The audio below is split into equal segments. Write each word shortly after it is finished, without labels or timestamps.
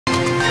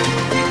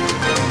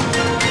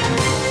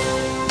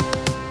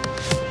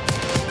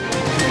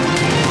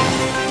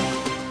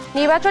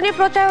নির্বাচনী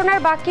প্রচারণার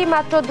বাকি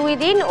মাত্র 2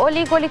 দিন,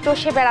 অলিগলি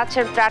চষে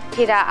বেড়াচ্ছেন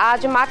প্রার্থীরা।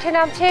 আজ মাঠে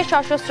নামছে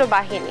সশস্ত্র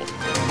বাহিনী।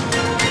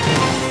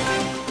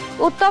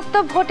 উত্তপ্ত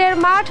ভোটের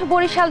মাঠ,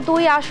 বরিশাল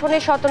 2 আসনে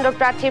স্বতন্ত্র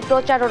প্রার্থীর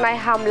প্রচারণায়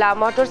হামলা,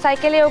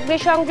 মোটরসাইকেলে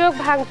অগ্নিসংযোগ,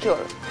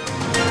 ভাঙচুর।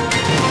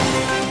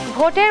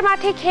 ভোটের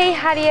মাঠে খেই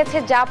হারিয়েছে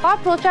জাপা,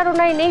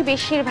 প্রচারণায় নেই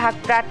বেশিরভাগ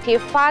প্রার্থী।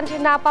 ফান্ড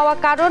না পাওয়া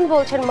কারণ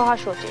বলছেন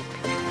মহাসচিব।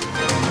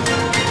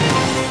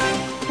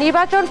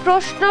 নির্বাচন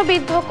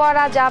প্রশ্নবিদ্ধ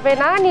করা যাবে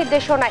না,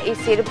 নির্দেশনা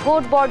ইসির।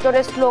 ভোট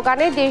বর্জনের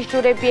স্লোগানে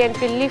দেশজুড়ে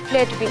বিএনপির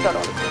লিফলেট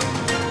বিতরণ।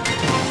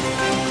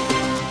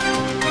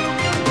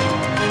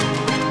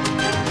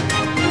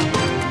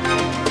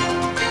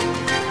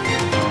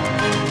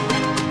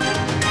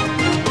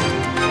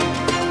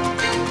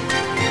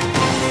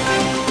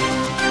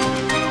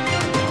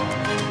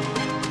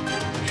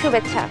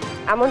 শুভেচ্ছা,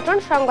 আমন্ত্রণ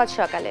সংবাদ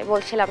সকালে।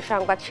 বলছিলাম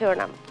সংবাদ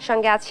শিরোনাম,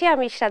 সঙ্গে আছি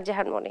আমি ইশরাত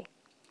জাহান মনি।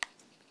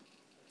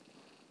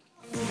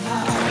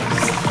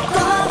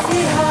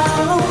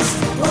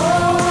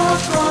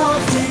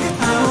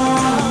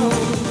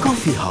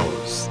 কফি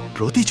হাউস,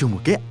 প্রতি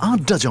চুমুকে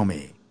আড্ডা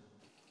জমে।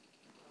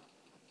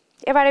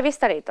 এবারে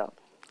বিস্তারিত।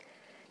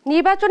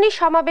 নির্বাচনী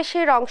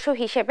সমাবেশের অংশ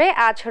হিসেবে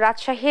আজ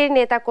রাজশাহীর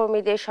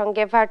নেতাকর্মীদের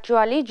সঙ্গে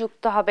ভার্চুয়ালি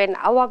যুক্ত হবেন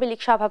আওয়ামী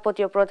লীগ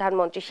সভাপতি ও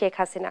প্রধানমন্ত্রী শেখ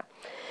হাসিনা।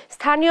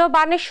 স্থানীয়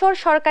বানেশ্বর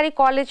সরকারি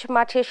কলেজ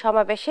মাঠের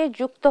সমাবেশে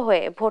যুক্ত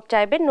হয়ে ভোট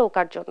চাইবেন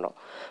নৌকার জন্য।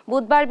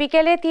 বুধবার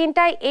বিকেলে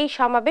 3টায় এই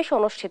সমাবেশ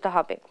অনুষ্ঠিত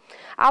হবে।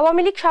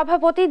 আওয়ামী লীগ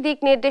সভাপতি দিক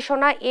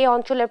নির্দেশনা এ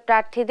অঞ্চলের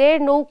প্রার্থীদের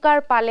নৌকার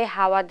পালে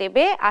হাওয়া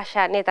দেবে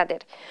আশা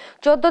নেতাদের।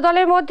 14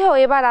 দলের মধ্যেও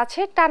এবার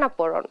আছে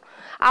টানাপোড়েন।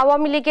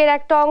 আওয়ামী লীগের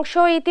একটা অংশ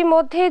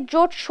ইতিমধ্যে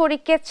জোট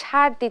শরিককে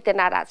ছাড় দিতে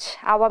নারাজ।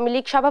 আওয়ামী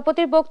লীগ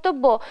সভাপতির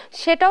বক্তব্য,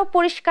 সেটাও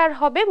পরিষ্কার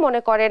হবে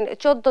মনে করেন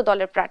 14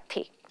 দলের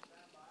প্রার্থী।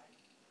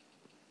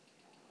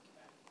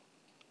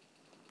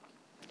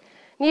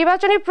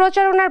 নির্বাচনী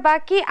প্রচারণার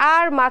বাকি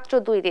আর মাত্র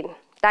 2 দিন,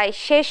 তাই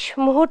শেষ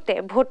মুহূর্তে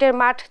ভোটের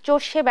মাঠ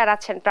চষে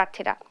বেড়াচ্ছেন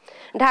প্রার্থীরা।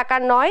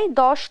 ঢাকার 9,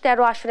 10,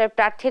 13 আসনের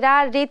প্রার্থীরা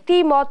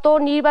রীতিমতো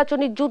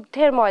নির্বাচনী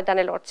যুদ্ধের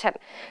ময়দানে লড়ছেন।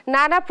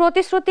 নানা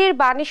প্রতিশ্রুতির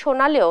বাণী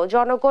শোনালেও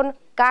জনগণ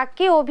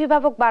কাকে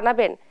অভিভাবক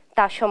বানাবেন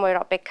তা সময়ের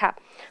অপেক্ষা।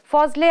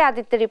 ফজলে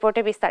আদিত্যের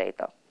রিপোর্টে বিস্তারিত।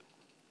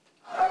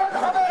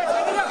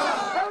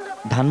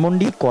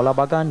 ধানমন্ডি,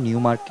 কলাবাগান, নিউ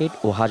মার্কেট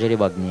ও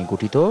হাজারীবাগ নিয়ে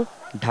গঠিত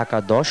ঢাকা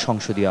 10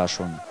 সংসদীয়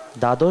আসন।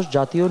 দ্বাদশ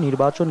জাতীয়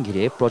নির্বাচন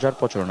ঘিরে প্রচার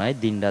প্রচারণায়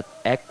দিনরাত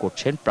এক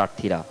করছেন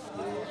প্রার্থীরা।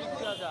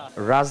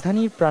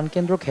 রাজধানীর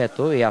প্রাণকেন্দ্র খ্যাত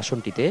এই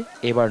আসনটিতে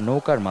এবার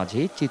নৌকার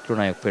মাঝি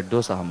চিত্রনায়ক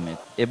ফেরদৌস আহমেদ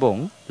এবং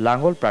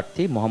লাঙ্গল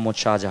প্রার্থী মোহাম্মদ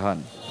শাহজাহান।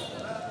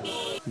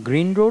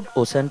 গ্রিন রোড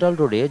ও সেন্ট্রাল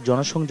রোডে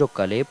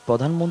জনসংযোগকালে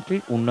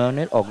প্রধানমন্ত্রীর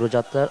উন্নয়নের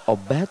অগ্রযাত্রার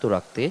অব্যাহত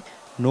রাখতে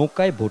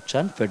নৌকায় ভোট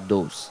চান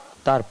ফেরদৌস।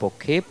 তার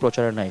পক্ষে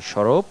প্রচারণায়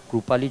সরব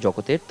রূপালী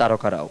জগতের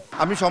তারকারাও।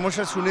 আমি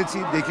সমস্যা শুনেছি,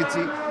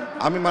 দেখেছি।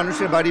 আমি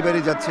মানুষের বাড়ি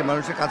বাড়ি যাচ্ছি,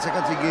 মানুষের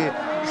কাছাকাছি গিয়ে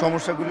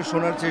সমস্যাগুলি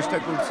শোনার চেষ্টা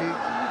করছি।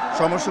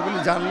 সমস্যাগুলি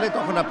জানলে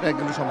তখন আপনি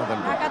একদমই সমাধান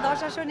করবেন। ঢাকা 10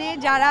 আসনে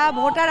যারা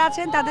ভোটার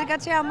আছেন তাদের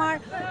কাছে আমার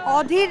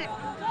অধীর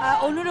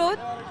অনুরোধ,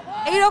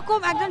 এইরকম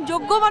একজন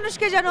যোগ্য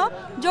মানুষকে যেন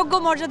যোগ্য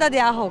মর্যাদা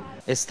দেওয়া হোক।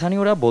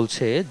 স্থানীয়রা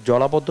বলছে,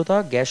 জলাবদ্ধতা,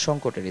 গ্যাস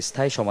সংকটের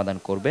স্থায়ী সমাধান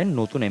করবেন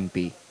নতুন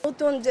এমপি।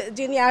 নতুন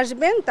যিনি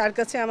আসবেন তার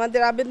কাছে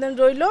আমাদের আবেদন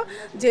রইল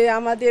যে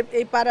আমাদের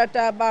এই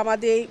পাড়াটা বা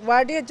আমাদের এই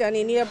ওয়ার্ডে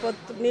জানি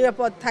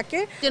নিরাপদ থাকে।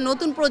 যে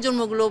নতুন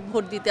প্রজন্মগুলো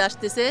ভোট দিতে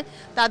আসতেছে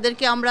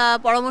তাদেরকে আমরা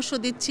পরামর্শ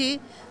দিচ্ছি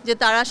যে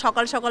তারা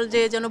সকাল সকাল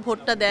যেন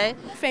ভোটটা দেয়।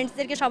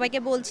 ফ্রেন্ডসদেরকে সবাইকে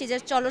বলছি যে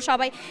চলো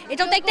সবাই,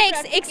 এটাও তো একটা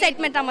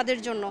এক্সাইটমেন্ট আমাদের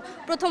জন্য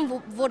প্রথম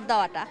ভোট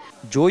দেওয়াটা।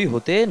 জয়ী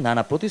হতে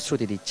নানা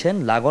প্রতিশ্রুতি দিচ্ছেন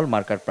লাঙ্গল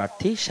মার্কার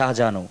প্রার্থী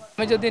শাহজাহানও।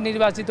 আমি যদি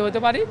নির্বাচিত হতে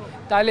পারি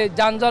তাহলে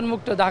যানজট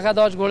মুক্ত ঢাকা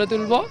 10 গড়ে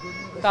তুলব,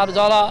 তার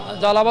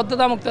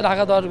জলাবদ্ধতা মুক্ত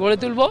ঢাকা 10 গড়ে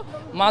তুলব,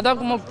 মাদক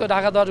মুক্ত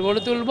ঢাকা 10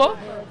 গড়ে তুলব,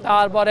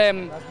 তারপরে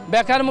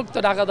বেকার মুক্ত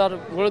ঢাকা 10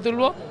 গড়ে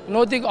তুলব,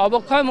 নৈতিক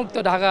অবক্ষয় মুক্ত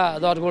ঢাকা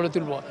 10 গড়ে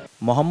তুলব।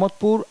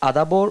 মোহাম্মদপুর,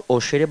 আদাবর ও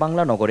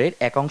শেরেবাংলা নগরের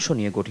একাংশ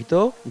নিয়ে গঠিত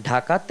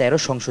ঢাকা 13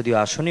 সংসদীয়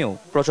আসনেও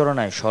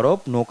প্রচারণায় সরব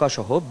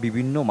নৌকাসহ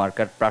বিভিন্ন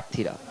মার্কার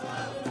প্রার্থীরা।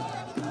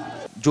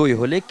 জয়ী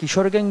হলে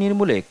কিশোর গ্যাং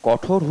নির্মূলে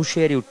কঠোর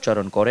হুঁশিয়ারি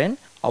উচ্চারণ করেন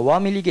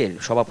আওয়ামী লীগের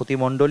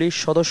সভাপতিমণ্ডলীর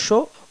সদস্য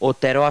ও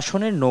 13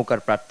 আসনের নৌকার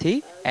প্রার্থী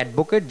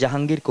অ্যাডভোকেট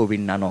জাহাঙ্গীর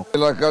কবির নানক।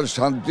 এলাকার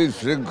শান্তি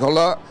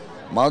শৃঙ্খলা,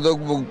 মাদক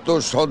মুক্ত,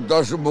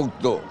 সন্ত্রাস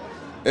মুক্ত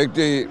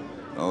একটি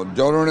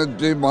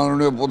জননেত্রী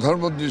মাননীয়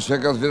প্রধানমন্ত্রী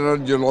শেখ হাসিনার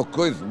যে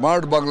লক্ষ্য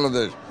স্মার্ট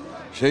বাংলাদেশ,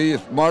 সেই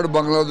স্মার্ট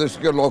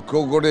বাংলাদেশকে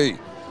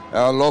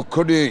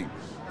লক্ষ্য নিয়েই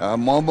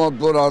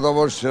মোহাম্মদপুর,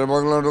 আদাবর,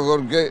 শেরেবাংলা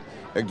নগরকে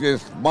একটি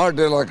স্মার্ট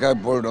এলাকায়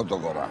পরিণত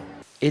করা।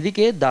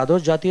 এদিকে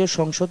দ্বাদশ জাতীয়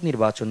সংসদ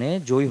নির্বাচনে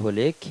জয়ী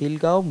হলে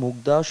খিলগাঁও,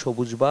 মুগদা,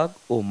 সবুজবাগ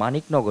ও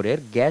মানিকনগরের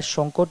গ্যাস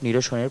সংকট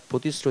নিরসনের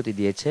প্রতিশ্রুতি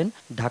দিয়েছেন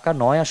ঢাকা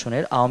 9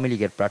 আসনের আওয়ামী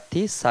লীগের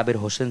প্রার্থী সাবের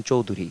হোসেন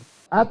চৌধুরী।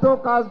 এত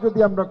কাজ যদি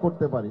আমরা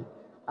করতে পারি,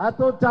 এত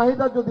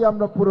চাহিদা যদি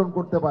আমরা পূরণ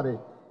করতে পারি,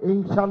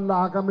 ইনশাল্লাহ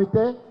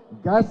আগামীতে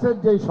গ্যাসের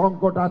যে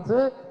সংকট আছে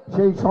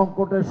সেই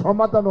সংকটের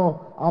সমাধানও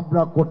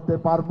আমরা করতে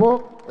পারবো,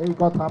 এই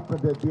কথা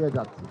আপনাদের দিয়ে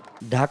যাচ্ছি।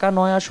 ঢাকা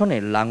 9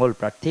 আসনের লাঙ্গল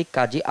প্রার্থী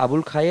কাজী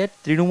আবুল খায়ের,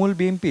 তৃণমূল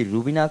বিএনপির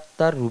রুবিনা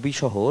আক্তার রুবি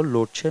সহ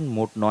লড়ছেন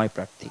মোট 9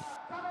 প্রার্থী।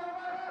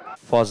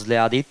 ফজলে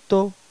আদিত্য,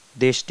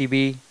 দেশ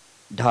টিভি,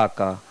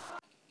 ঢাকা।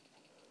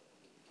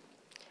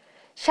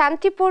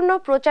 শান্তিপূর্ণ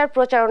প্রচার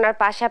প্রচারণার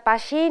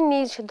পাশাপাশি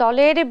নিজ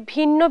দলের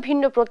ভিন্ন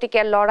ভিন্ন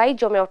প্রতীকের লড়াই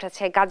জমে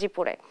উঠেছে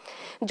গাজীপুরে।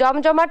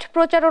 জমজমাট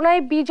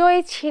প্রচারণায় বিজয়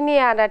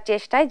ছিনিয়ে আনার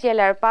চেষ্টায়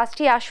জেলার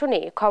 5টি আসনে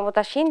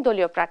ক্ষমতাসীন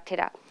দলীয়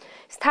প্রার্থীরা।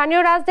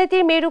 স্থানীয়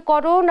রাজনীতির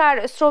মেরুকরণ আর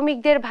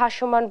শ্রমিকদের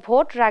ভাসমান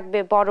ভোট রাখবে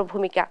বড়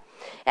ভূমিকা।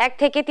 1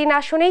 থেকে 3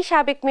 আসনেই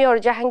সাবেক মেয়র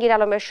জাহাঙ্গীর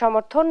আলমের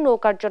সমর্থন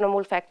নৌকার জন্য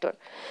মূল ফ্যাক্টর।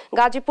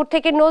 গাজীপুর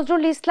থেকে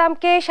নজরুল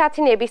ইসলামকে সাথে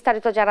নিয়ে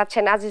বিস্তারিত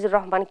জানাচ্ছেন আজিজুর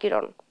রহমান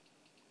কিরণ।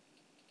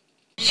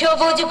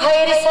 সবুজ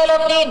ভাইয়ের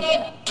সালাম নিন,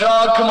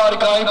 ট্রাক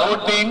মার্কায় ভোট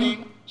দিন।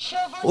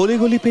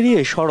 অলিগলি পেরিয়ে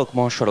সড়ক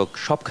মহাসড়ক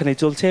সবখানে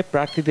চলছে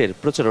প্রার্থীদের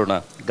প্রচারণা।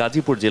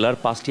 গাজীপুর জেলার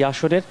 5টি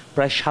আসনের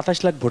প্রায় 27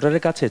 লাখ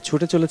ভোটারের কাছে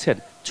ছুটে চলেছেন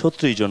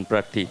 36 জন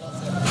প্রার্থী।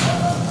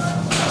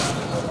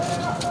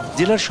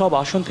 জেলার সব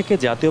আসন থেকে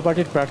জাতীয়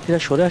পার্টির প্রার্থীরা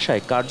সরে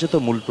আসায় কার্যত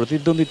মূল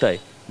প্রতিদ্বন্দ্বিতায়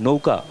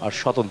নৌকা আর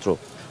স্বতন্ত্র।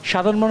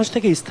 সাধারণ মানুষ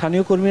থেকে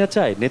স্থানীয় কর্মীরা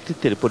চায়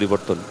নেতৃত্বের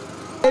পরিবর্তন।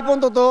 এই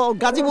পর্যন্ত তো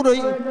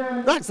গাজীপুরই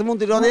রাখছে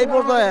মন্ত্রী, এই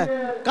পর্যন্ত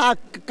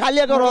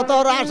কালিয়াগড় তো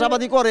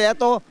আশাবাদী করে,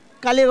 এত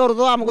কালিয়াগড়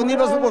তো আমাকে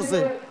নির্বাচন করছে,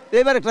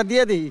 এবার একটা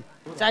দিয়ে দিই।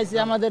 চাইছি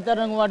আমাদের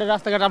 13 নং ওয়ার্ডের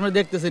রাস্তাঘাট আপনি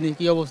দেখতেছেন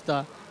কি অবস্থা,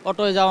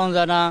 অটোয় যাওয়া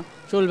যায় না,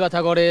 শরীর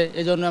ব্যথা করে,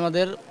 এই জন্য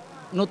আমাদের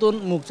নতুন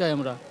মুখ চাই।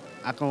 আমরা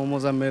আকাম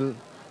মোজাম্মেল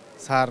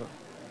স্যার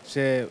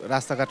সে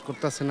রাস্তাঘাট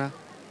করতেছে না,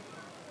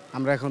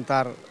 আমরা এখন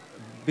তার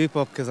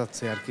বিপক্ষে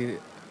যাচ্ছি আর কি,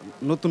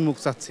 নতুন মুখ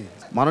চাচ্ছি।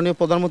 মাননীয়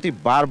প্রধানমন্ত্রী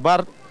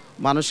বারবার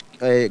মানুষ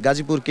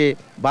গাজীপুরকে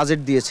বাজেট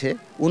দিয়েছে,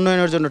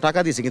 উন্নয়নের জন্য টাকা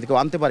দিয়েছে, কিন্তু কেউ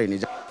আনতে পারেনি।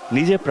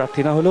 নিজে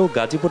প্রার্থী না হলেও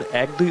গাজীপুর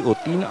 1, 2 ও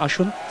 3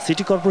 আসন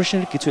সিটি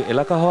কর্পোরেশনের কিছু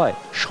এলাকা হওয়ায়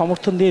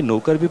সমর্থন দিয়ে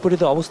নৌকার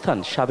বিপরীতে অবস্থান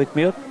সাবেক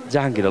মেয়র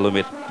জাহাঙ্গীর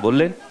আলমের।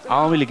 বললেন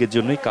আওয়ামী লীগের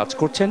জন্যই কাজ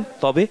করছেন,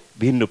 তবে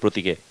ভিন্ন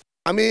প্রতীকে।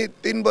 আমি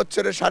 3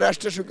 বছরে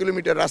 850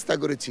 কিলোমিটার রাস্তা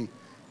করেছি,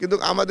 কিন্তু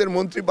আমাদের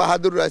মন্ত্রী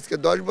বাহাদুর আজকে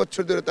 10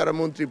 বছর ধরে তারা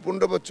মন্ত্রী,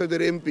 15 বছর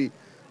ধরে এমপি,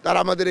 তারা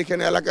আমাদের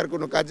এখানে এলাকার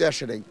কোনো কাজে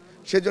আসে নাই।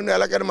 সেজন্য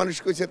এলাকার মানুষ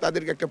কইছে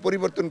তাদেরকে একটা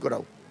পরিবর্তন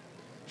করাও।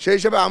 সেই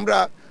হিসাবে আমরা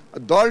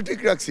দল ঠিক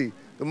রাখছি,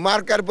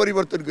 মার্কার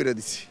পরিবর্তন করে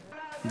দিচ্ছি।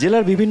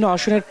 জেলার বিভিন্ন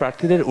আসনের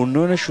প্রার্থীদের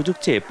উন্নয়নের সুযোগ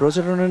চেয়ে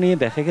প্রচারণা নিয়ে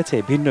দেখা গেছে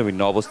ভিন্ন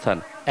ভিন্ন অবস্থান।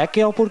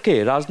 একে অপরকে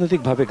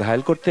রাজনৈতিকভাবে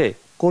ঘায়েল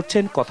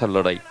করছেন কথার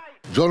লড়াই।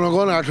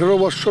 জনগণ 18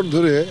 বছর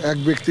ধরে এক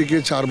ব্যক্তিকে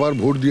 4 বার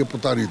ভোট দিয়ে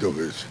প্রতারিত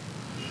হয়েছে।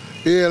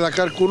 এই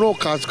এলাকার কোনো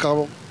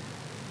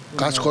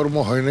কাজকর্ম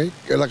হয় নাই,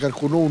 এলাকার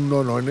কোনো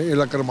উন্নয়ন হয় নাই,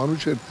 এলাকার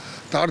মানুষের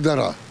তার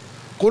দ্বারা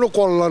কোনো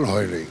কল্যাণ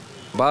হয় নাই।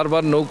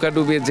 বারবার নৌকা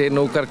ডুবে যে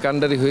নৌকার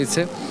কাণ্ডারি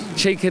হয়েছে,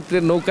 সেই ক্ষেত্রে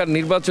নৌকার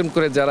নির্বাচন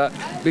করে যারা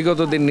বিগত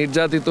দিন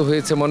নির্যাতিত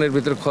হয়েছে, মনের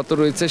ভিতরে ক্ষত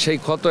রয়েছে, সেই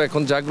ক্ষত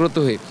এখন জাগ্রত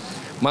হয়ে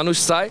মানুষ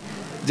চায়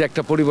যে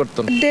একটা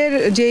পরিবর্তন।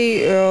 যেই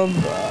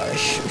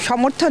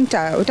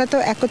সমর্থনটা ওটা তো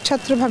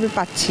একচ্ছত্রভাবে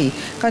পাচ্ছি,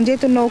 কারণ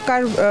যেহেতু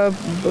নৌকার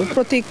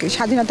প্রতীক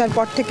স্বাধীনতার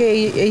পর থেকে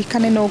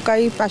এইখানে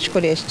নৌকাই পাশ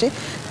করে এসছে,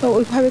 তো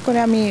ওইভাবে করে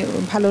আমি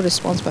ভালো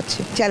রেসপন্স পাচ্ছি।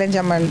 চ্যালেঞ্জ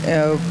আমার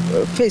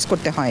ফেস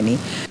করতে হয়নি।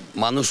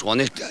 মানুষ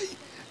অনেকটাই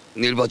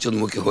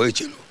নির্বাচনমুখী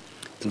হয়েছিল,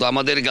 কিন্তু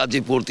আমাদের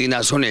গাজীপুর 3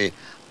 আসনে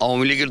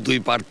আওয়ামী লীগের 2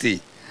 প্রার্থী,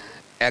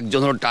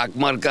 একজন হলো টাক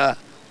মার্কা,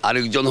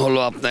 আরেকজন হলো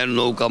আপনার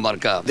নৌকা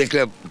মার্কা।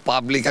 দেখলে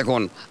পাবলিক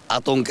এখন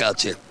আতঙ্কে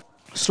আছে।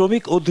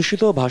 শ্রমিক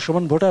অধ্যুষিত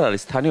ভাসমান ভোটার আর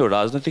স্থানীয়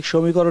রাজনৈতিক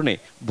সমীকরণে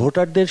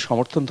ভোটারদের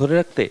সমর্থন ধরে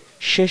রাখতে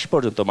শেষ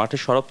পর্যন্ত মাঠে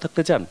সরব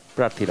থাকতে চান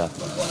প্রার্থীরা।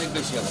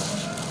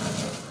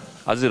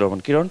 আজিজুর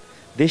রহমান কিরণ,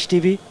 দেশ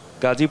টিভি,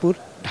 গাজীপুর,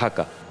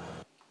 ঢাকা।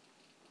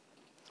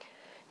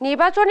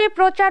 নির্বাচনী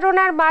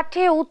প্রচারণার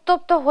মাঠে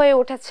উত্তপ্ত হয়ে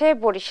উঠেছে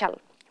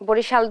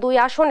বরিশাল 2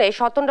 আসনে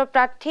স্বতন্ত্র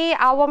প্রার্থী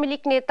আওয়ামী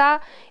লীগ নেতা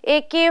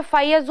AK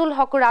ফাইয়াজুল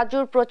হক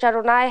রাজুর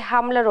প্রচারণায়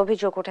হামলার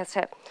অভিযোগ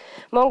উঠেছে।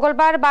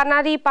 মঙ্গলবার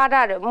বানারী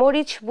পাড়ার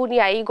মরিচ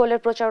বুনিয়া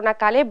ইগলের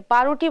প্রচারণাকালে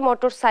 12টি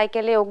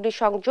মোটরসাইকেলে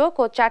অগ্নিসংযোগ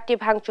ও 4টি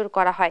ভাঙচুর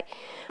করা হয়।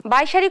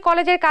 বাইশারী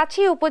কলেজের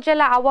কাছে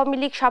উপজেলা আওয়ামী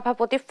লীগ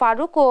সভাপতি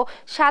ফারুক ও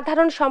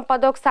সাধারণ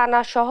সম্পাদক সানা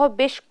সহ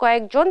বেশ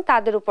কয়েকজন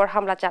তাদের উপর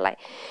হামলা চালায়।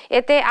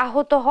 এতে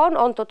আহত হন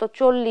অন্তত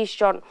 40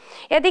 জন।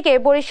 এদিকে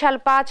বরিশাল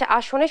 5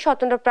 আসনে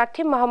স্বতন্ত্র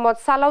প্রার্থী মোহাম্মদ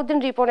সালাউদ্দিন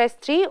রিপনের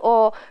স্ত্রী ও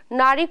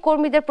নারী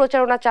কর্মীদের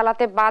প্রচারণা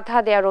চালাতে বাধা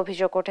দেওয়ার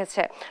অভিযোগ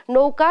উঠেছে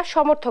নৌকা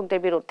সমর্থকদের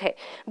বিরুদ্ধে।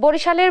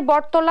 বরিশালের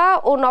বটতলা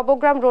ও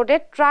নবগ্রাম রোডে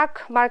ট্রাক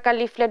মার্কা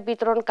লিফলেট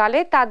বিতরণকালে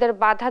তাদের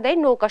বাধা দেয়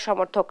নৌকা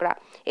সমর্থকরা।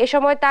 এ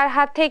সময় তার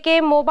হাত থেকে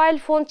মোবাইল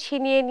ফোন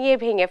ছিনিয়ে নিয়ে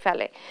ভেঙে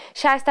ফেলে।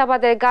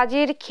 শায়েস্তাবাদের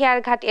গাজীর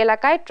খেয়ারঘাট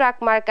এলাকায় ট্রাক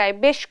মার্কায়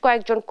বেশ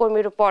কয়েকজন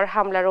কর্মীর উপর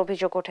হামলার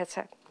অভিযোগ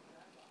উঠেছে।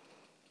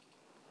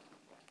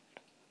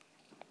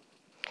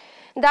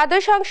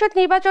 দ্বাদশ সংসদ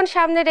নির্বাচন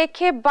সামনে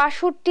রেখে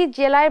 62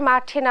 জেলায়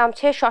মাঠে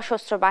নামছে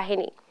সশস্ত্র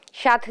বাহিনী।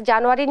 7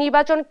 জানুয়ারি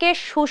নির্বাচনকে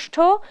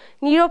সুষ্ঠু,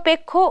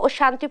 নিরপেক্ষ ও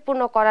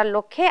শান্তিপূর্ণ করার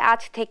লক্ষ্যে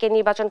আজ থেকে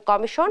নির্বাচন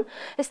কমিশন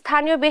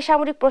স্থানীয়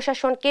বেসামরিক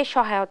প্রশাসনকে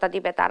সহায়তা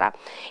দিবে তারা।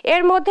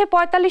 এর মধ্যে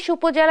 45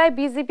 উপজেলায়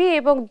বিজিবি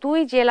এবং 2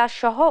 জেলা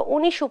সহ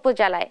 19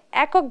 উপজেলায়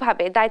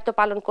এককভাবে দায়িত্ব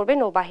পালন করবে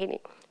নৌবাহিনী।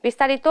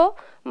 বিস্তারিত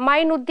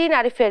মাইনুদ্দিন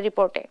আরিফের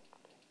রিপোর্টে।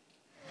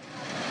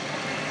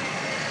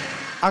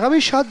 আগামী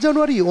 7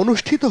 জানুয়ারি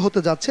অনুষ্ঠিত হতে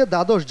যাচ্ছে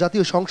দ্বাদশ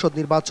জাতীয় সংসদ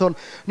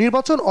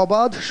নির্বাচন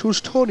অবাধ,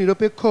 সুষ্ঠু,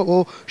 নিরপেক্ষ ও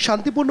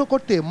শান্তিপূর্ণ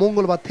করতে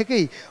মঙ্গলবার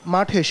থেকেই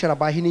মাঠে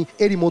সেনাবাহিনী।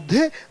 এরই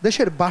মধ্যে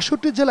দেশের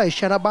 62 জেলায়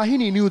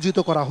সেনাবাহিনী নিয়োজিত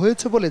করা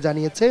হয়েছে বলে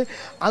জানিয়েছে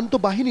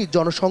আন্তঃবাহিনী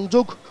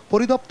জনসংযোগ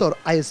পরিদপ্তর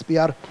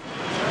আইএসপিআর।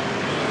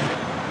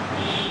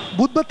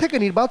 বুধবার থেকে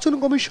নির্বাচন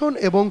কমিশন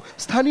এবং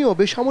স্থানীয়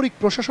বেসামরিক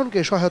প্রশাসনকে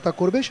সহায়তা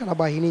করবে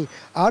সেনাবাহিনী।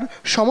 আর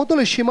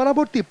সমতলে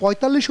সীমানাবর্তী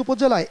 45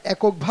 উপজেলায়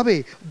এককভাবে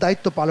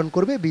দায়িত্ব পালন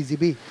করবে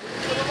বিজিবি।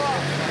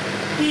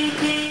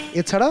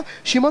 এছাড়া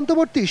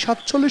সীমান্তবর্তী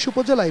 47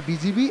 উপজেলায়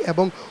বিজিবি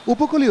এবং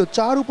উপকূলীয়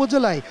 4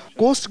 উপজেলায়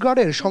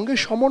কোস্টগার্ডের সঙ্গে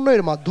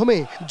সমন্বয়ের মাধ্যমে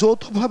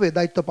যৌথভাবে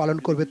দায়িত্ব পালন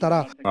করবে তারা।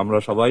 আমরা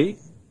সবাই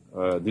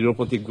দৃঢ়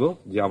প্রতিজ্ঞ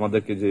যে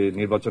আমাদেরকে যে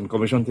নির্বাচন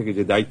কমিশন থেকে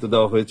যে দায়িত্ব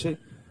দেওয়া হয়েছে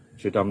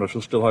সেটা আমরা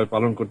সুষ্ঠুভাবে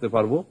পালন করতে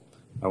পারবো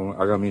এবং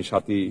আগামী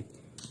 7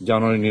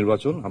 জানুয়ারি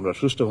নির্বাচন আমরা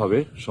সুষ্ঠুভাবে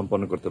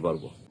সম্পন্ন করতে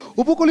পারবো।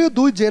 উপকূলীয়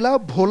 2 জেলা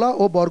ভোলা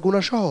ও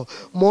বরগুনা সহ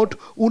মোট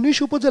 19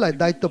 উপজেলায়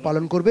দায়িত্ব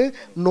পালন করবে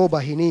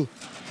নৌবাহিনী।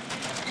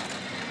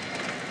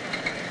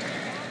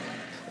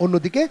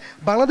 অন্যদিকে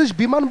বাংলাদেশ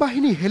বিমান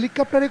বাহিনী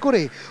হেলিকপ্টারে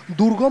করে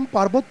দুর্গম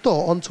পার্বত্য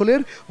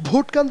অঞ্চলের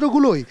ভোট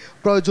কেন্দ্রগুলোয়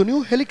প্রয়োজনীয়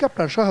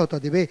হেলিকপ্টার সহায়তা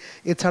দেবে।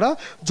 এছাড়া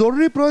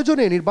জরুরি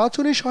প্রয়োজনে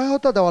নির্বাচনী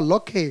সহায়তা দেওয়ার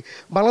লক্ষ্যে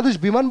বাংলাদেশ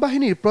বিমান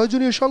বাহিনীর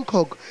প্রয়োজনীয়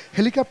সংখ্যক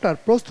হেলিকপ্টার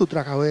প্রস্তুত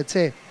রাখা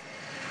হয়েছে।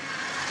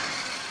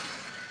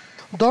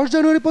 10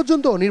 জানুয়ারি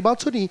পর্যন্ত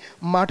নির্বাচনী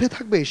মাঠে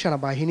থাকবে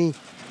সেনাবাহিনী।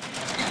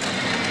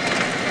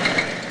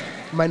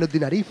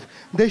 মাইনুদ্দিন আরিফ,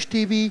 দেশ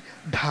টিভি,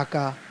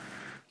 ঢাকা।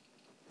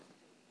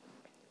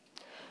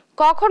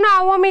 কখনো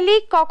আওয়ামী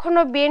লীগ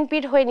কখনো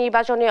বিএনপির হয়ে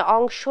নির্বাচনে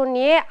অংশ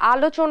নিয়ে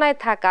আলোচনায়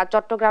থাকা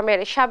চট্টগ্রামের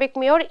সাবেক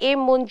মেয়র এম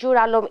মঞ্জুর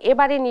আলম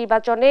এবারে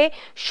নির্বাচনে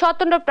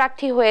স্বতন্ত্র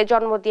প্রার্থী হয়ে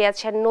জন্ম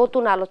দিয়েছেন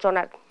নতুন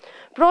আলোচনার।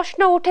 প্রশ্ন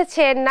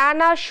উঠেছে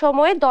নানা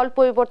সময়ে দল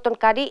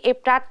পরিবর্তনকারী এ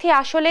প্রার্থী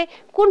আসলে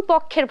কোন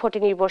পক্ষের ভোটে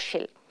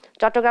নির্ভরশীল।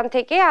 চট্টগ্রাম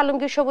থেকে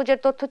আলমগীর সবুজের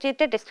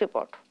তথ্যচিত্রে ডেস্ক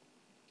রিপোর্ট।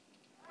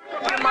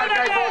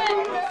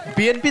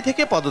 বিএনপি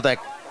থেকে পদত্যাগ,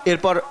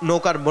 এরপর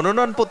নৌকার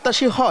মনোনয়ন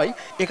প্রত্যাশী হয়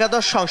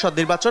একাদশ সংসদ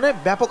নির্বাচনে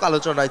ব্যাপক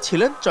আলোচনায়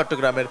ছিলেন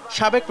চট্টগ্রামের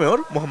সাবেক মেয়র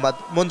মোহাম্মদ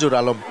মঞ্জুর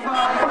আলম।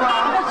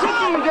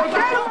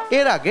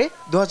 এর আগে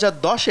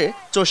 2010-এ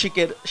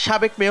চসিকের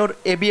সাবেক মেয়র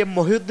এবিএম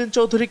মহিউদ্দিন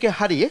চৌধুরীকে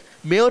হারিয়ে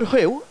মেয়র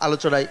হয়েও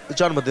আলোচনায়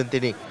জন্ম দেন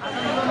তিনি।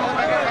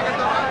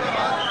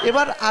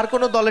 এবার আর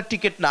কোনো দলের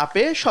টিকিট না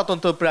পেয়ে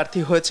স্বতন্ত্র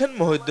প্রার্থী হয়েছেন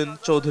মহিউদ্দিন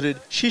চৌধুরীর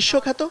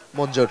শিষ্যখ্যাত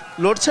মঞ্জুর।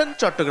 লড়ছেন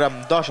চট্টগ্রাম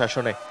 10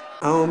 আসনে।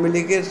 আওয়ামী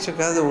লীগের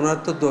কাছে ওনার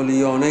তো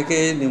দলীয় অনেকে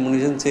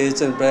নমিনেশন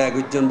চেয়েছেন, প্রায়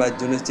 21-22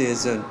 জনে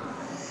চেয়েছেন।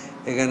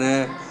 এখানে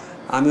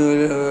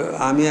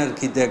আমি আর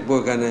কি দেখবো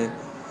এখানে।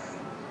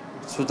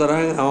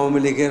 সুতরাং আওয়ামী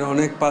লীগের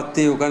অনেক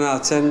প্রার্থী ওখানে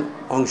আছেন,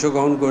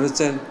 অংশগ্রহণ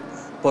করেছেন,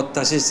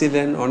 প্রত্যাশী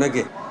ছিলেন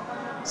অনেকে।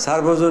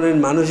 সার্বজনীন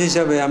মানুষ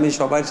হিসাবে আমি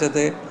সবার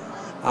সাথে,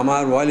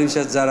 আমার ওয়াল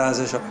হিসাব যারা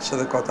আছে সবার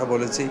সাথে কথা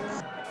বলেছি।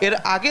 এর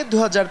আগে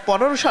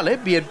 2015 সালে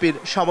বিএনপির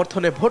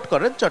সমর্থনে ভোট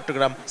করেন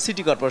চট্টগ্রাম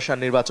সিটি কর্পোরেশন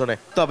নির্বাচনে।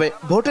 তবে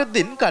ভোটের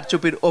দিন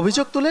কারচুপির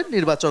অভিযোগ তুলে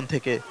নির্বাচন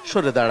থেকে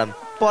সরে দাঁড়ান।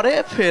 পরে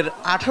ফের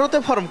 18তে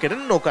ফর্ম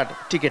কেনেন নৌকার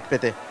টিকিট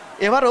পেতে।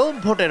 এবারও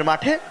ভোটের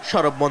মাঠে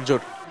সরব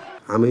মঞ্জুর।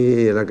 আমি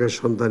এই এলাকার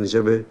সন্তান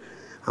হিসেবে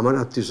আমার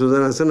আত্মীয়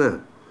স্বজন আছে না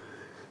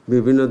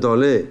বিভিন্ন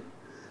দলে,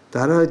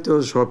 তারা হয়তো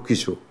সব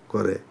কিছু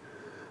করে।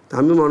 তা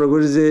আমি মনে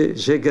করি যে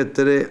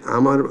সেক্ষেত্রে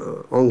আমার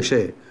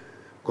অংশে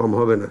কম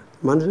হবে না।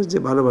 মানুষের যে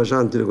ভালোবাসা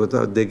আন্তরিকতা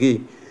দেখি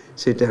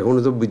সেটা এখনো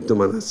তো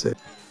বিদ্যমান আছে।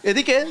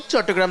 এদিকে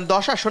চট্টগ্রাম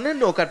 10 আসনের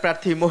নৌকার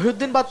প্রার্থী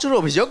মহিউদ্দিন বাচ্চুর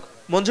অভিযোগ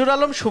মঞ্জুর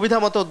আলম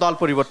সুবিধামতো দল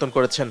পরিবর্তন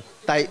করেছেন,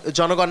 তাই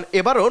জনগণ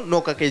এবারও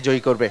নৌকাকেই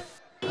জয়ী করবে।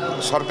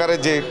 সরকারের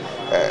যে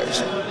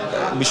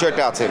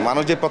বিষয়টা আছে,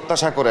 মানুষ যে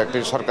প্রত্যাশা করে একটি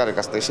সরকারের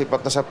কাছ থেকে, সেই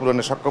প্রত্যাশা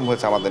পূরণে সক্ষম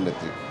হয়েছে আমাদের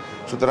নেত্রী।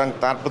 সুতরাং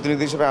তার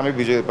প্রতিনিধি হিসেবে আমি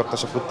বিজয়ের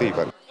প্রত্যাশা করতেই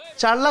পারি।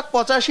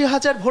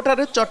 4,85,000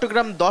 ভোটারের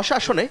চট্টগ্রাম 10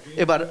 আসনে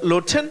এবার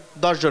লড়ছেন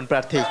 10 জন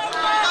প্রার্থী।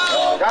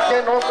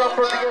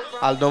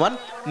 আলদোমান,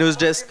 নিউজ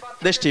ডেস্ক,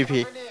 দেশ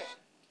টিভি।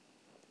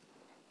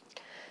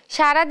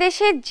 সারা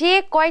দেশে যে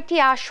কয়টি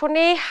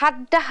আসনে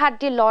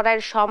হাড্ডাহাড্ডি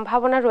লড়াইয়ের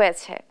সম্ভাবনা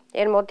রয়েছে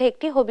এর মধ্যে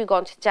একটি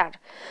হবিগঞ্জ 4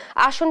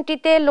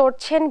 আসনটিতে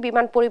লড়ছেন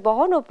বিমান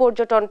পরিবহন ও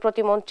পর্যটন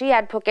প্রতিমন্ত্রী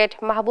অ্যাডভোকেট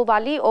মাহবুব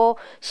আলী ও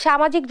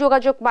সামাজিক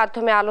যোগাযোগ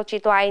মাধ্যমে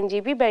আলোচিত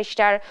আইনজীবী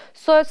ব্যারিস্টার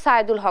সৈয়দ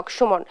সাইদুল হক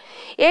সুমন।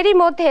 এরই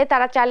মধ্যে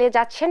তারা চালিয়ে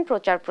যাচ্ছেন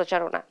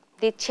প্রচারণা,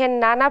 দিচ্ছেন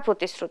নানা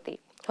প্রতিশ্রুতি।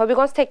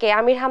 হবিগঞ্জ থেকে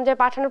আমির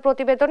হামজার পাঠানো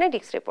প্রতিবেদনে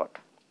ডেস্ক রিপোর্ট।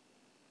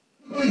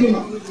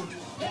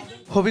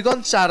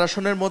 হবিগঞ্জ 4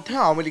 আসনের মধ্যে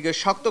আওয়ামী লীগের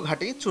শক্ত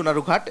ঘাঁটি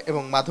চুনারুঘাট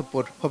এবং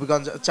মাধবপুর।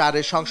 হবিগঞ্জ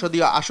 4-এর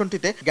সংসদীয়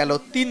আসনটিতে গেল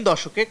 3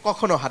 দশকে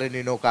কখনো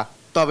হারেনি নৌকা।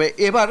 তবে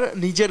এবার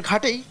নিজের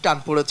ঘাটেই টান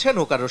পড়েছে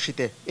নৌকার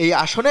রশিতে। এই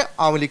আসনে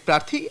আওয়ামী লীগ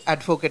প্রার্থী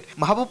অ্যাডভোকেট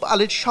মাহবুব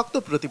আলীর শক্ত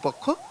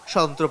প্রতিপক্ষ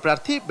স্বতন্ত্র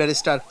প্রার্থী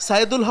ব্যারিস্টার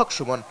সাইদুল হক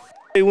সুমন।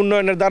 এই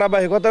উন্নয়নের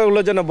ধারাবাহিকতাগুলো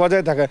যেন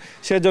বজায় থাকে,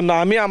 সেজন্য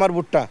আমি আমার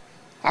ভোটটা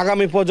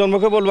আগামী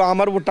প্রজন্মকে বলবো,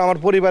 আমার ভোটটা আমার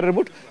পরিবারের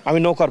ভোট, আমি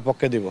নৌকার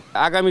পক্ষে দিব।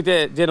 আগামীতে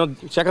যেন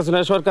শেখ হাসিনা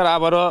সরকার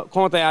আবারও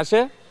ক্ষমতায় আসে,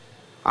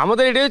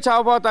 আমাদের এটাই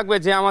চাওয়া পাওয়া থাকবে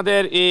যে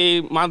আমাদের এই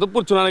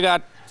মাধবপুর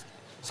চুনারঘাট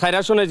 4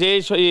 আসনে যে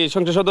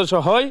সংসদ সদস্য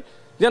হয়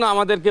যেন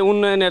আমাদেরকে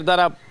উন্নয়নের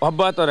দ্বারা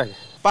অব্যাহত রাখে।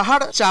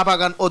 পাহাড় চা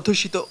বাগান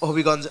অধ্যুষিত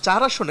হবিগঞ্জ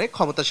 4 আসনে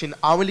ক্ষমতাসীন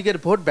আওয়ামী লীগের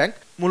ভোট ব্যাংক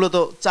মূলত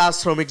চা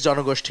শ্রমিক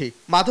জনগোষ্ঠী।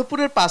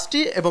 মাধবপুরের 5টি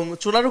এবং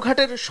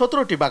চুনারুঘাটের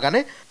 17টি বাগানে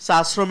চা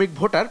শ্রমিক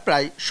ভোটার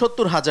প্রায়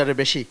 70,000-এর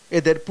বেশি।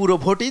 এদের পুরো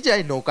ভোটই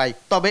যায় নৌকায়।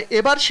 তবে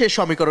এবার সে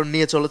সমীকরণ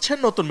নিয়ে চলেছে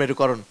নতুন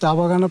মেরুকরণ। চা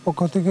বাগানের পক্ষ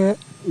থেকে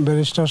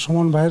ব্যারিস্টার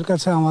সুমন ভাইয়ের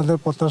কাছে আমাদের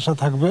প্রত্যাশা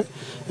থাকবে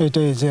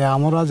এটাই যে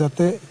আমরা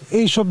যাতে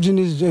এই সব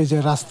জিনিস, এই যে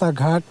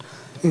রাস্তাঘাট,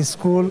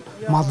 স্কুল,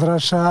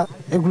 মাদ্রাসা,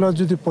 এগুলো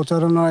যদি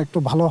প্রচারণা একটু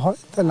ভালো হয়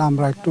তাহলে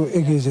আমরা একটু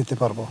এগিয়ে যেতে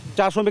পারবো।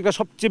 চা শ্রমিকরা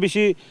সবচেয়ে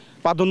বেশি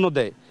প্রাধান্য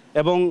দেয়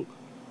এবং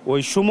ওই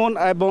সুমন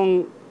এবং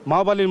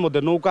মাওবালির মধ্যে,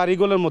 নৌকা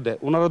ইগলের মধ্যে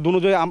ওনারা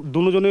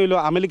দুজনেই হলো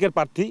আওয়ামী লীগের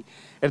প্রার্থী।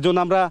 এর জন্য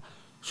আমরা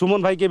সুমন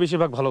ভাইকে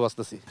বেশিরভাগ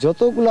ভালোবাসতেছি।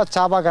 যতগুলো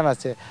চা বাগান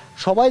আছে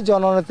সবাই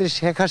জননেত্রী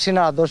শেখ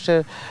হাসিনার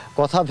আদর্শের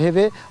কথা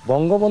ভেবে,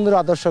 বঙ্গবন্ধুর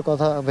আদর্শের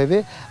কথা ভেবে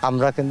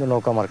আমরা কিন্তু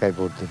নৌকা মার্কায়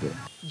ভোট দেব।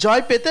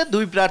 জয় পেতে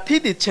দুই প্রার্থী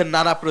দিচ্ছেন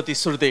নানা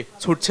প্রতিশ্রুতি,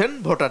 ছুটছেন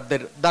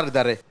ভোটারদের দ্বারে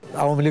দ্বারে।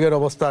 আওয়ামী লীগের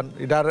অবস্থান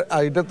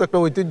এটা তো একটা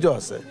ঐতিহ্য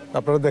আছে।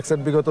 আপনারা দেখছেন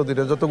বিগত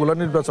দিনে যতগুলো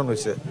নির্বাচন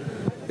হয়েছে,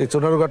 এই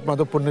চুনারুঘাট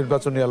মাধবপুর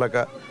নির্বাচনী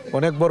এলাকা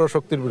অনেক বড়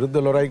শক্তির বিরুদ্ধে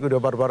লড়াই করে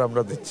বারবার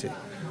আমরা দিচ্ছি।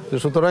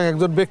 সুতরাং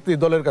একজন ব্যক্তি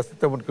দলের কাছে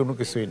তেমন কোনো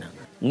কিছুই না।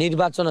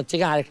 নির্বাচন হচ্ছে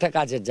কি আরেকটা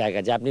কাজের জায়গা,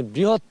 যে আপনি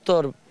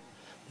বৃহত্তর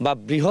বা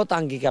বৃহৎ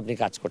আঙ্গিকে আপনি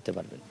কাজ করতে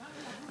পারবেন।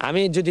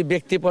 আমি যদি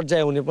ব্যক্তি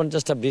পর্যায়ে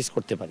 49টা ব্রিজ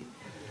করতে পারি,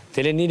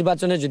 তাহলে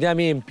নির্বাচনে যদি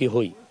আমি এমপি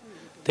হই,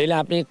 তাহলে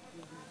আপনি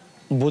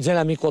বুঝেন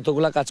আমি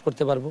কতগুলা কাজ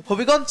করতে পারবো।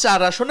 হবিগঞ্জ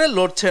 4 আসনে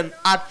লড়ছেন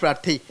 8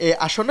 প্রার্থী। এই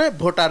আসনে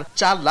ভোটার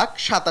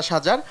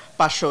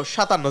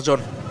 4,27,557 জন।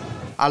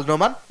 আল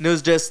নোমান,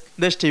 নিউজ ডেস্ক,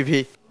 দেশ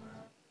টিভি।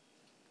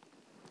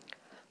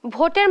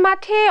 ভোটের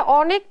মাঠে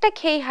অনেকটা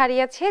খেই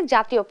হারিয়েছে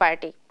জাতীয়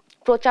পার্টি।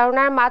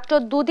 প্রচারণার মাত্র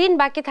 2 দিন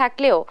বাকি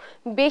থাকলেও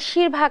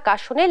বেশিরভাগ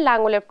আসনে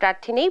লাঙ্গলের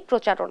প্রার্থী নেই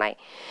প্রচারণায়।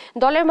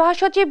 দলের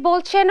মহাসচিব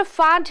বলছেন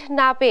ফান্ড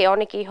না পেয়ে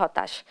অনেকেই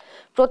হতাশ।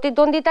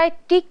 প্রতিদ্বন্দ্বিতায়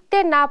টিকতে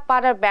না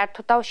পারার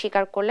ব্যর্থতাও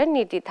স্বীকার করলেন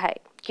নির্দ্বিধায়।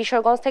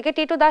 কিশোরগঞ্জ থেকে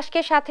টিটু দাসকে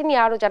সাথে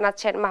নিয়ে আরো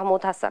জানাচ্ছেন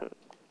মাহমুদ হাসান।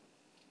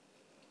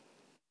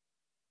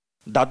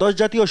 দ্বাদশ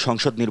জাতীয়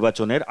সংসদ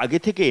নির্বাচনের আগে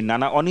থেকেই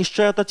নানা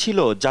অনিশ্চয়তা ছিল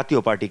জাতীয়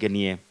পার্টিকে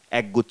নিয়ে।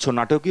 একগুচ্ছ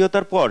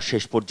নাটকীয়তার পর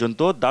শেষ পর্যন্ত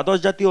দ্বাদশ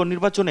জাতীয়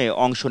নির্বাচনে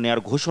অংশ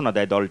নেয়ার ঘোষণা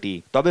দেয় দলটি।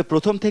 তবে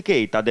প্রথম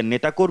থেকেই তাদের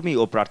নেতাকর্মী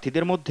ও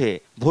প্রার্থীদের মধ্যে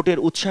ভোটের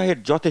উৎসাহের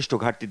যথেষ্ট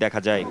ঘাটতি দেখা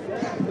যায়।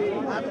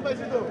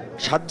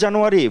 7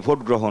 জানুয়ারি ভোট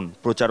গ্রহণ,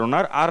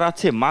 প্রচারণার আর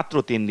আছে মাত্র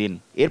 3 দিন।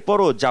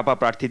 এরপরও জাপা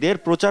প্রার্থীদের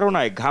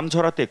প্রচারণায় ঘাম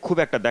ঝরাতে খুব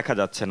একটা দেখা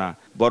যাচ্ছে না,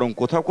 বরং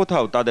কোথাও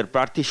কোথাও তাদের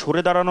প্রার্থী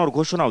সরে দাঁড়ানোর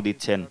ঘোষণাও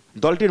দিচ্ছেন।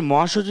 দলটির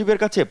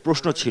মহাসচিবের কাছে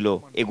প্রশ্ন ছিল,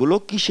 এগুলো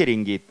কিসের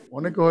ইঙ্গিত?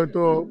 অনেকে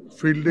হয়তো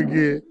ফিল্ডে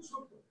গিয়ে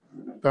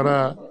তারা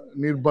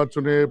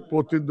নির্বাচনে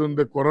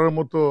প্রতিদ্বন্দ্বী করার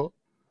মতো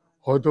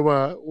হয়তোবা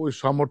ওই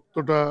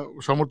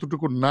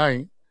সামর্থ্যটুকু নাই,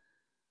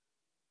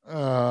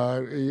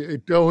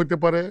 এটাও হইতে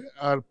পারে।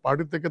 আর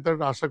পার্টি থেকে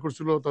তারা আশা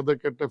করছিল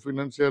তাদেরকে একটা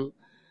ফিনান্সিয়াল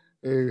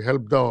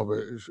হেল্প দেওয়া হবে,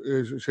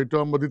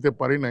 সেটাও আমরা দিতে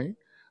পারি নাই।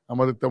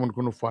 আমাদের তেমন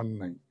কোনো ফান্ড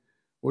নাই।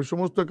 ওই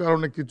সমস্ত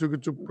কারণে কিছু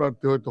কিছু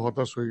প্রার্থী হয়তো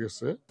হতাশ হয়ে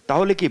গেছে।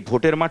 তাহলে কি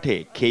ভোটের মাঠে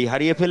খেই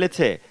হারিয়ে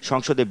ফেলেছে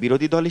সংসদে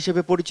বিরোধী দল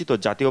হিসেবে পরিচিত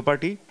জাতীয়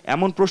পার্টি?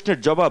 এমন প্রশ্নের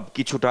জবাব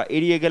কিছুটা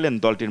এড়িয়ে গেলেন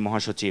দলটির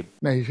মহাসচিব।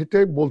 না,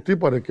 সেটাই বলতেই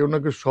পারে, কেউ না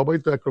কেউ, সবাই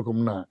তো একরকম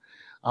না।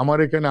 আমার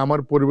এখানে আমার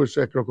পরিবেশ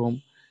একরকম,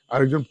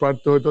 আরেকজন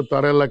প্রার্থী হয়তো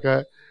তার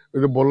এলাকায়, ওই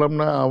যে বললাম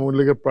না, আওয়ামী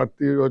লীগের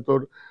প্রার্থী হয়তো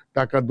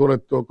টাকা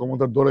দৌড়াইতো,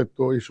 ক্ষমতার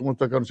দৌড়াইতো, এই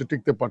সমস্ত কারণে সে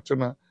টিকতে পারছে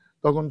না,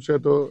 তখন সে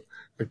তো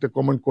একটা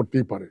কমেন্ট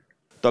করতেই পারে।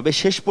 তবে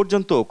শেষ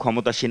পর্যন্ত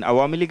ক্ষমতাসীন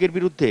আওয়ামী লীগের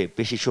বিরুদ্ধে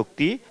পেশি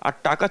শক্তি আর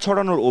টাকা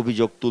ছড়ানোর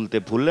অভিযোগ তুলতে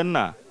ভুললেন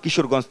না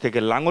কিশোরগঞ্জ থেকে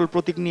লাঙ্গল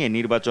প্রতীক নিয়ে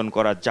নির্বাচন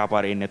করা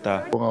জাপার এই নেতা।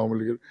 আওয়ামী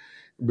লীগের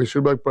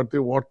বেশিরভাগ প্রার্থী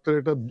অর্থের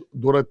এটা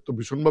দৌরাত্ম্য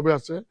ভীষণভাবে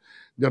আছে,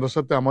 যার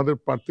সাথে আমাদের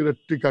প্রার্থীরা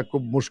টিকা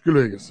খুব মুশকিল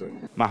হয়ে গেছে।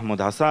 মাহমুদ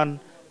হাসান,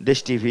 দেশ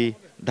টিভি,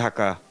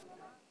 ঢাকা।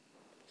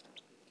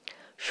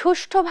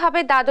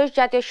 সুষ্ঠুভাবে দ্বাদশ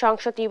জাতীয়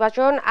সংসদ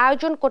নির্বাচন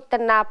আয়োজন করতে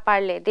না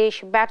পারলে দেশ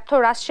ব্যর্থ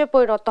রাষ্ট্রে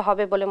পরিণত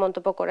হবে বলে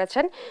মন্তব্য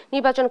করেছেন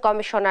নির্বাচন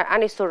কমিশনার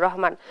আনিসুর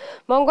রহমান।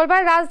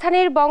 মঙ্গলবার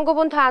রাজধানীর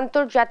বঙ্গবন্ধু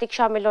আন্তর্জাতিক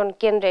সম্মেলন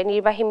কেন্দ্রে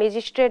নির্বাহী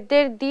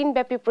ম্যাজিস্ট্রেটদের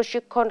দিনব্যাপী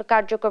প্রশিক্ষণ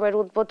কার্যক্রমের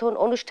উদ্বোধন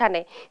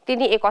অনুষ্ঠানে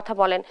তিনি একথা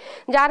বলেন।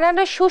 জানান,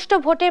 সুষ্ঠু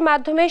ভোটের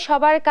মাধ্যমে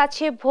সবার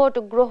কাছে ভোট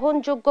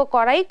গ্রহণযোগ্য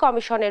করাই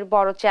কমিশনের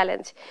বড়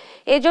চ্যালেঞ্জ।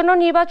 এজন্য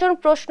নির্বাচন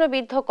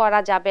প্রশ্নবিদ্ধ করা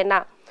যাবে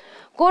না।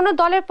 কোন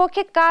দলের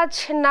পক্ষে কাজ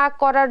না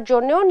করার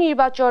জন্যও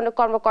নির্বাচন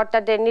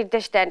কর্মকর্তাদের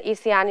নির্দেশ দেন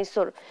ইসি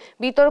আনিসুর।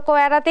 বিতর্ক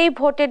এড়াতেই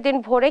ভোটের দিন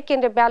ভোরে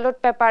কেন্দ্রে ব্যালট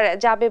পেপার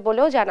যাবে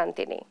বলেও জানান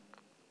তিনি।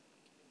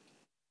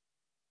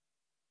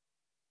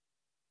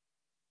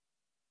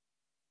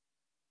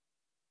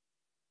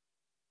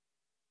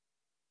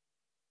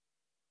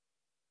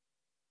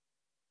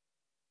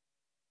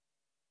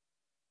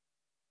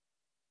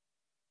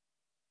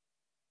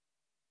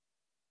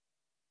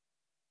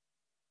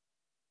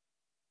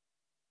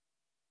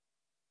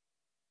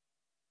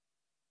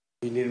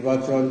 এই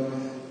নির্বাচন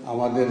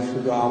আমাদের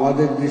শুধু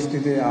আমাদের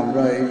দৃষ্টিতে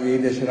আমরা এই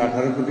দেশের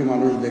 18 কোটি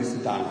মানুষ দেখছি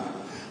তা না,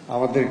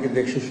 আমাদেরকে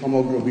দেখছে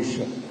সমগ্র বিশ্ব।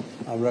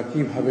 আমরা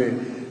কিভাবে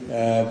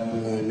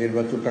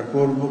নির্বাচনটা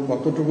করব,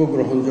 কতটুকু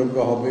গ্রহণযোগ্য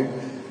হবে,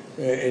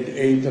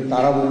 এইটা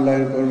তারা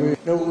মূল্যায়ন করবে।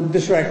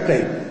 উদ্দেশ্য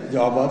একটাই যে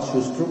অবাধ,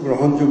 সুষ্ঠু,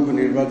 গ্রহণযোগ্য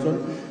নির্বাচন,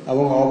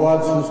 এবং অবাধ,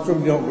 সুষ্ঠু,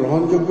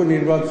 গ্রহণযোগ্য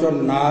নির্বাচন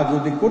না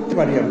যদি করতে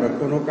পারি আমরা,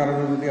 কোনো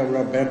কারণে যদি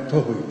আমরা ব্যর্থ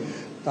হই,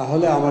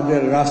 তাহলে আমাদের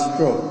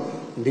রাষ্ট্র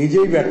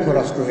নিজেই ব্যর্থ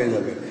রাষ্ট্র হয়ে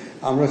যাবে।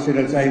 আমরা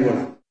সেটা চাইব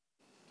না।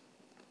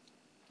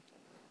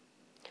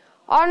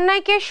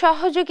 অন্যায়কে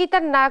সহযোগিতা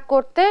না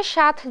করতে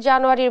 7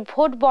 জানুয়ারির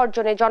ভোট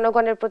বর্জনে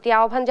জনগণের প্রতি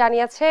আহ্বান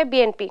জানিয়েছে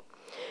বিএনপি।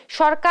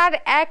 সরকার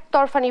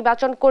একতরফা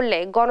নির্বাচন করলে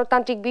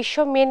গণতান্ত্রিক বিশ্ব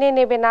মেনে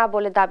নেবে না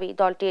বলে দাবি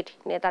দলটির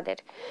নেতাদের।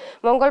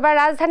 মঙ্গলবার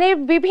রাজধানীর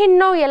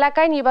বিভিন্ন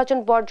এলাকায় নির্বাচন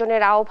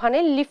বর্জনের আহ্বানে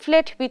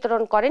লিফলেট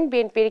বিতরণ করেন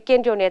বিএনপির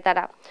কেন্দ্রীয়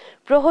নেতারা।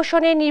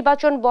 প্রহসনে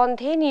নির্বাচন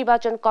বন্ধে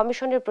নির্বাচন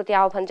কমিশনের প্রতি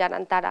আহ্বান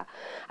জানান তারা।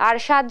 আর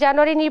 7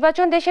 জানুয়ারি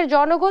নির্বাচন দেশের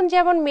জনগণ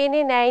যেমন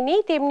মেনে নেয়নি,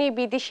 তেমনি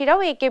বিদেশিরাও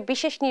একে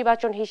বিশেষ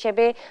নির্বাচন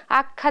হিসেবে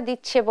আখ্যা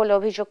দিচ্ছে বলে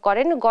অভিযোগ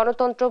করেন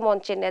গণতন্ত্র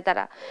মঞ্চের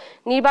নেতারা।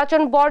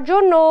 নির্বাচন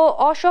বর্জন ও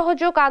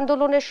অসহযোগ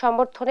আন্দোলনের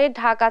সমর্থনে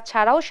ঢাকা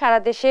ছাড়াও সারা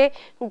দেশে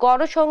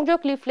গণসংযোগ,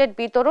 লিফলেট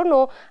বিতরণ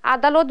ও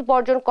আদালত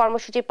বর্জন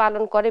কর্মসূচি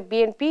পালন করে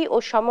বিএনপি ও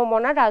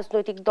সমমনা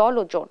রাজনৈতিক দল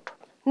ও জোট।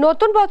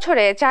 নতুন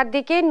বছরে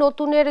চারদিকে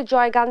নতুনের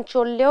জয়গান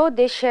চললেও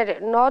দেশের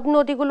নদ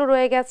নদীগুলো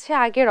রয়ে গেছে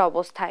আগের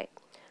অবস্থায়।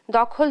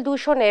 দখল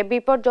দূষণে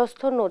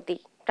বিপর্যস্ত নদী,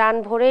 প্রাণ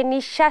ভরে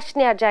নিঃশ্বাস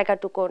নেওয়ার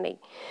জায়গাটুকু নেই।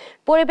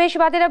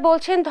 পরিবেশবাদীরা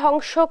বলছেন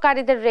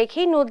ধ্বংসকারীদের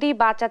রেখেই নদী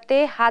বাঁচাতে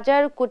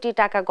হাজার কোটি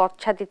টাকা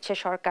গচ্ছা দিচ্ছে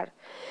সরকার।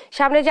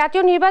 সামনে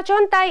জাতীয়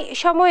নির্বাচন, তাই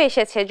সময়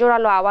এসেছে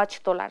জোরালো আওয়াজ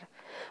তোলার।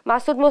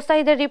 মাসুদ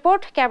মোস্তাহিদের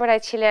রিপোর্ট,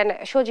 ক্যামেরায় ছিলেন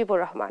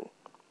সজিবুর রহমান।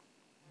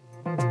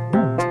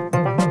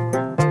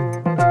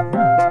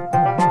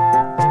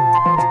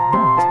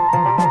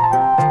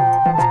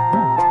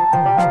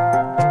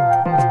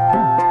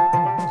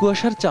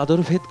 কুয়াশার চাদর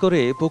ভেদ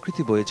করে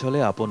প্রকৃতি বয়ে চলে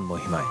আপন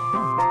মহিমায়।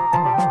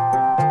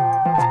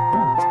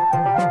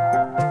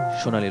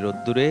 সোনালি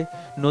রোদ্দুরে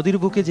নদীর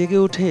বুকে জেগে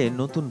ওঠে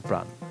নতুন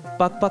প্রাণ।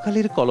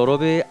 পাকপাখালির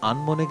কলরবে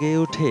আনমনে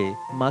গেয়ে ওঠে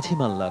মাঝি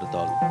মাল্লার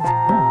দল।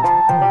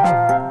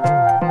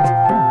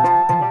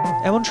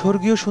 এমন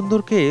স্বর্গীয়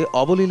সুন্দরকে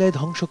অবলীলায়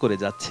ধ্বংস করে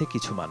যাচ্ছে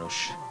কিছু মানুষ।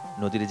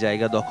 নদীর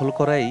জায়গা দখল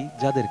করাই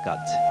যাদের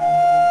কাজ।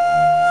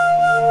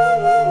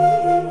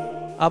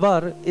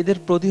 আবার এদের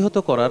প্রতিহত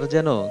করার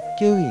যেন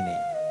কেউই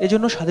নেই।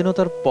 এজন্য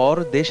স্বাধীনতার পর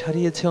দেশ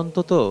হারিয়েছে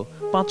অন্তত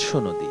 500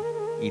 নদী।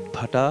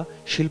 ইটভাটা,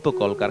 শিল্প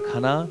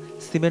কলকারখানা,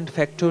 সিমেন্ট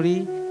ফ্যাক্টরি,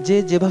 যে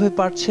যেভাবে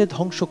পারছে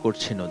ধ্বংস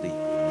করছে নদী।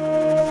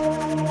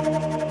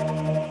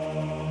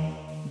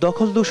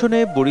 দখল দূষণে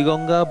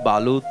বুড়িগঙ্গা,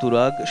 বালু,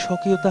 তুরাগ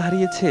স্বকীয়তা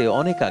হারিয়েছে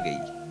অনেক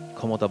আগেই।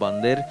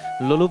 ক্ষমতাবানদের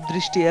লোলুপ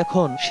দৃষ্টি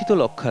এখন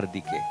শীতলক্ষার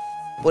দিকে।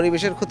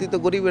 পরিবেশের ক্ষতি তো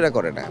গরিবেরা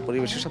করে না,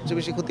 পরিবেশের সবচেয়ে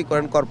বেশি ক্ষতি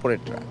করেন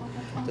কর্পোরেটরা।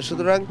 তো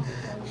সুতরাং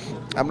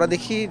আমরা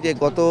দেখি যে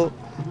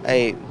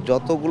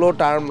যতগুলো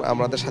টার্ম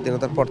আমাদের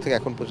স্বাধীনতার পর থেকে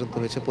এখন পর্যন্ত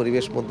হয়েছে,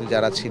 পরিবেশ মন্ত্রী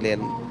যারা ছিলেন,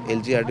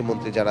 এলজিআরডি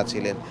মন্ত্রী যারা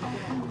ছিলেন,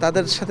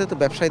 তাদের সাথে তো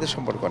ব্যবসায়ীদের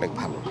সম্পর্ক অনেক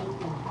ভালো।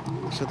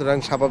 সুতরাং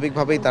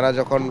স্বাভাবিকভাবেই তারা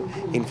যখন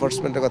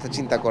এনফোর্সমেন্টের কথা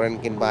চিন্তা করেন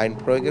কিংবা আইন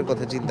প্রয়োগের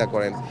কথা চিন্তা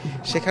করেন,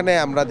 সেখানে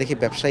আমরা দেখি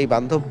ব্যবসায়ী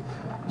বান্ধব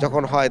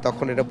যখন হয়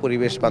তখন এটা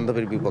পরিবেশ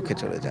বান্ধবের বিপক্ষে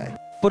চলে যায়।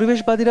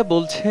 পরিবেশবাদীরা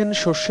বলছেন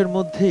শস্যের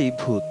মধ্যেই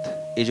ভূত।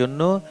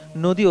 এজন্য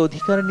নদী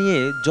অধিকার নিয়ে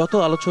যত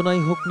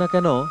আলোচনাই হোক না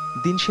কেন,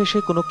 দিন শেষে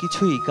কোনো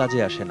কিছুই কাজে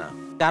আসে না।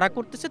 যারা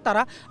করতেছে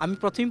তারা, আমি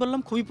প্রথমেই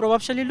বললাম, খুবই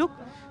প্রভাবশালী লোক,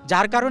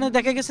 যার কারণে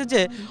দেখা গেছে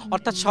যে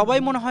অর্থাৎ সবাই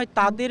মনে হয়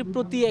তাদের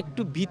প্রতি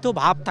একটু ভীত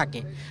ভাব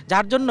থাকে,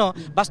 যার জন্য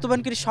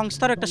বাস্তবায়নকারী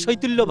সংস্থার একটা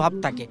শৈথিল্য ভাব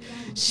থাকে।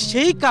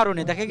 সেই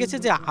কারণে দেখা গেছে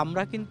যে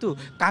আমরা কিন্তু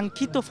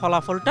কাঙ্ক্ষিত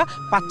ফলাফলটা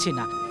পাচ্ছি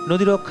না।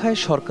 নদী রক্ষায়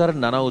সরকার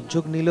নানা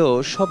উদ্যোগ নিলেও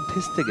সব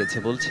ভেস্তে গেছে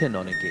বলছেন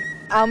অনেকে।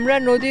 আমরা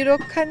নদী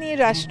রক্ষা নিয়ে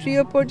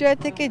রাষ্ট্রীয় পর্যায়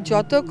থেকে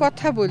যত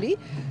কথা বলি,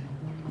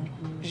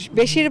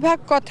 বেশিরভাগ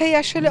কথাই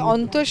আসলে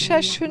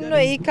অন্তঃশ্বাস শূন্য,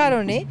 এই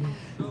কারণে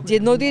যে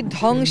নদীর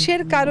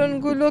ধ্বংসের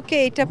কারণগুলোকে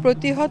এটা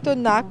প্রতিহত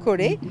না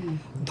করে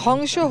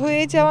ধ্বংস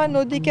হয়ে যাওয়া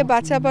নদীকে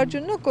বাঁচাবার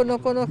জন্য কোনো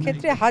কোনো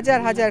ক্ষেত্রে হাজার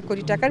হাজার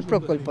কোটি টাকার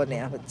প্রকল্প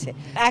নেওয়া হচ্ছে।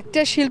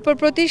 একটা শিল্প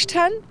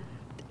প্রতিষ্ঠান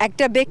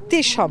একটা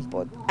ব্যক্তির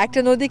সম্পদ, একটা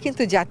নদী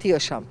কিন্তু জাতীয়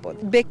সম্পদ।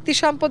 ব্যক্তি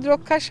সম্পদ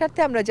রক্ষার সাথে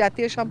আমরা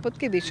জাতীয়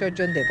সম্পদকে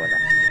বিসর্জন দেব না।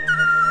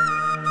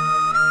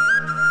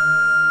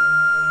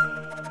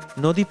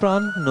 নদী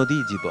প্রাণ, নদী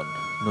জীবন।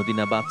 নদী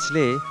না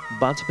বাঁচলে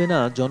বাঁচবে না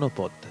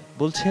জনপদ,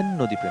 বলছেন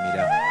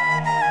নদীপ্রেমীরা।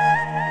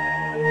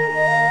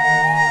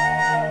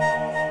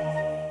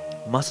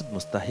 মাসুদ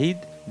মুস্তাহিদ,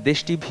 দেশ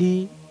টিভি,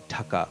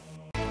 ঢাকা।